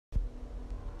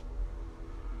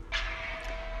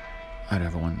Alright,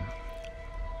 everyone.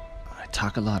 I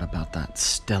talk a lot about that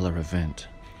stellar event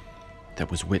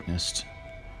that was witnessed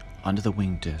under the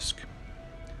winged disk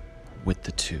with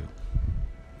the two.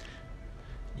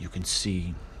 You can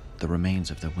see the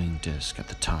remains of the winged disk at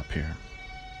the top here.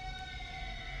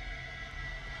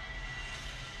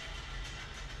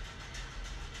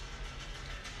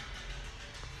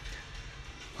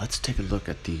 Let's take a look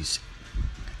at these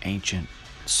ancient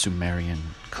Sumerian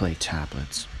clay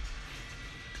tablets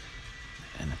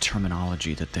and the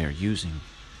terminology that they're using,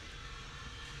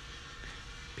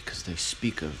 because they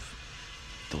speak of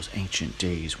those ancient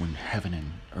days when heaven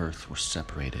and earth were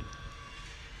separated.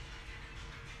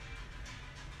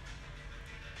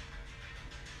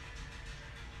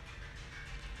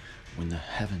 When the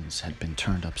heavens had been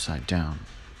turned upside down.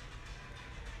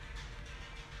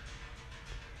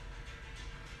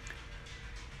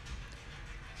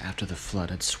 After the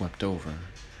flood had swept over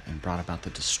and brought about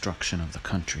the destruction of the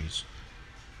countries.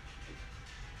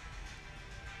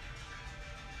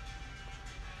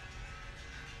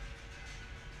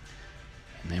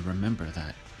 And they remember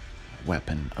that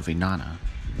weapon of Inanna,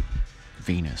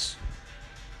 Venus.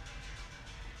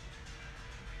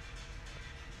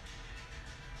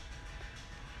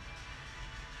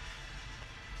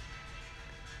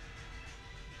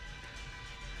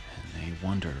 And they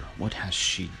wonder, what has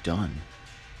she done?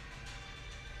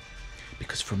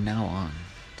 Because from now on,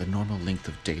 the normal length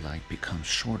of daylight becomes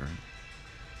shorter,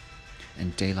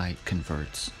 and daylight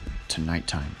converts to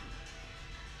nighttime.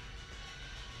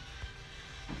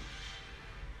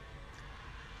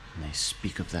 And they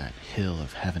speak of that hill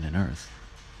of heaven and earth.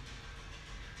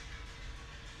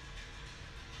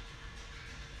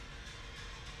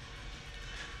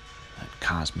 That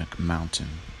cosmic mountain.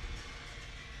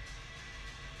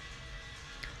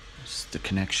 It's the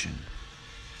connection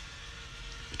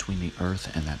between the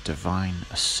earth and that divine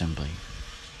assembly,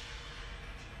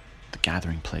 the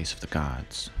gathering place of the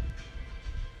gods,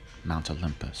 Mount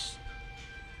Olympus.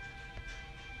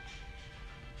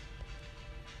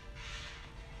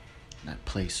 That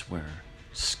place where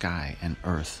sky and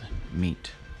earth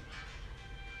meet.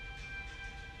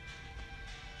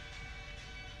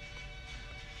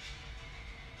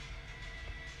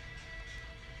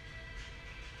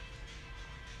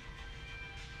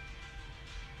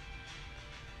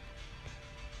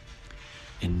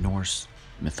 In Norse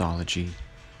mythology,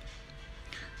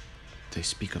 they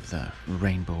speak of the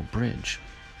Rainbow Bridge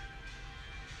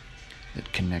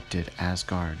that connected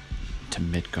Asgard to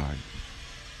Midgard.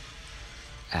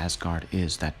 Asgard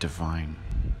is that divine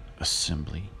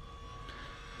assembly.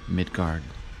 Midgard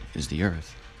is the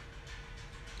earth.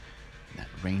 That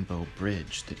rainbow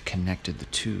bridge that connected the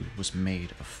two was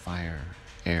made of fire,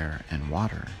 air, and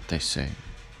water, they say.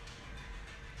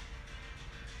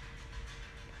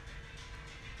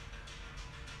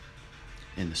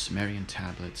 In the Sumerian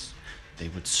tablets, they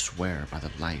would swear by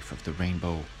the life of the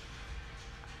rainbow ?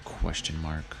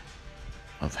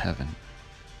 Of heaven.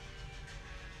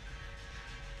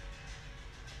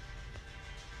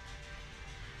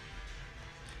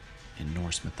 In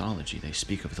Norse mythology, they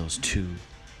speak of those two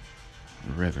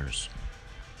rivers.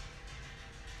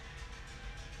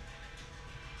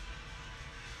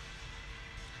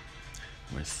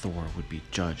 Where Thor would be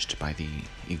judged by the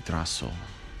Yggdrasil,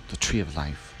 the tree of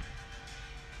life.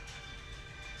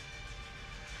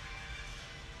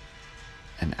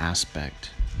 An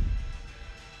aspect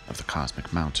of the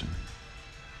cosmic mountain.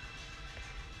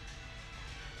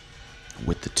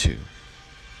 With the two.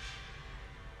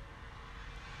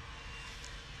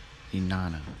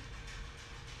 Inanna,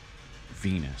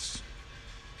 Venus,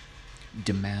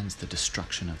 demands the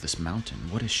destruction of this mountain.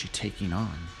 What is she taking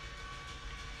on?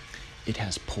 It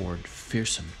has poured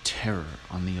fearsome terror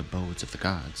on the abodes of the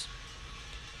gods.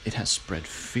 It has spread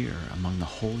fear among the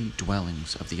holy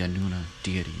dwellings of the Anuna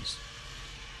deities.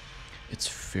 Its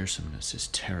fearsomeness is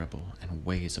terrible and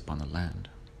weighs upon the land.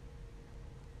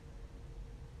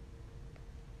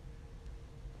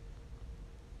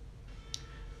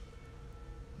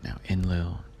 Now,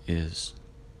 Enlil is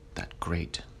that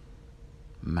great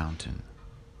mountain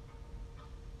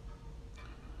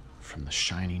from the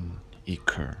shining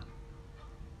Ikur.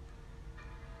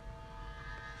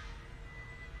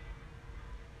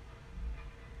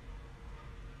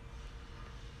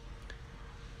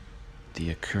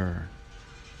 The Ikur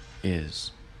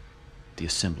is the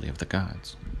assembly of the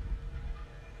gods.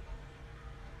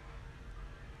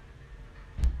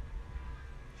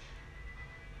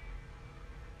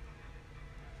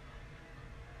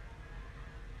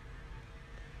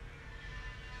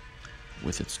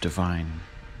 With its divine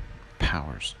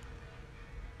powers.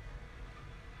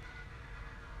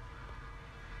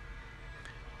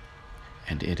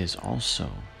 And it is also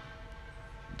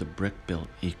the brick-built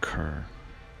Ekur,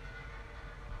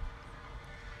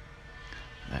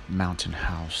 that mountain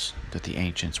house that the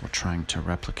ancients were trying to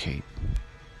replicate.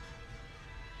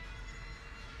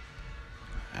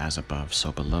 As above,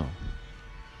 so below.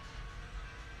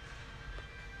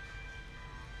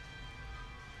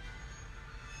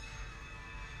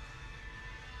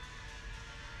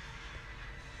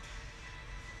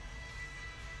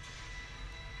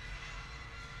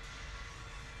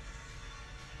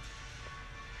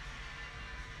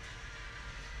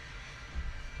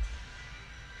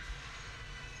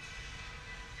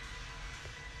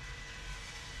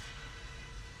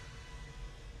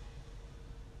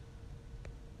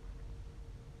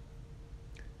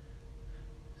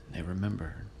 They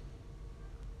remember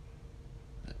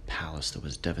that palace that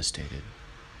was devastated.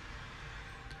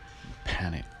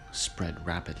 Panic spread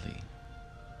rapidly,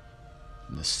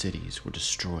 and the cities were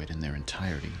destroyed in their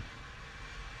entirety.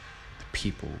 The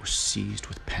people were seized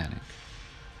with panic.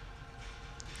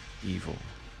 Evil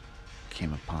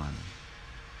came upon.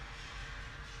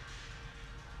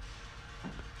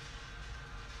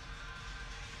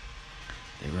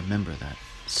 They remember that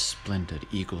splendid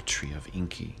eagle tree of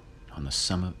Enki on the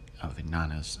summit of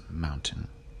Inanna's mountain.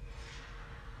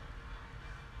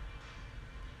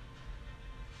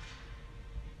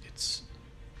 Its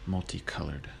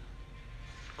multicolored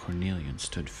cornelian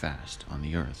stood fast on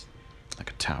the earth like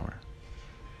a tower.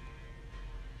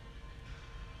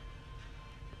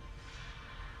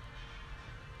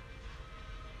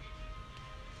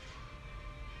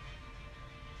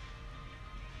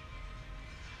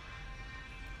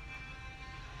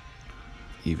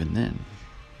 Even then,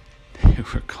 they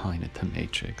were calling it the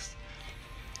Matrix.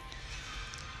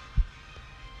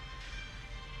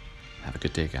 Have a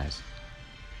good day, guys.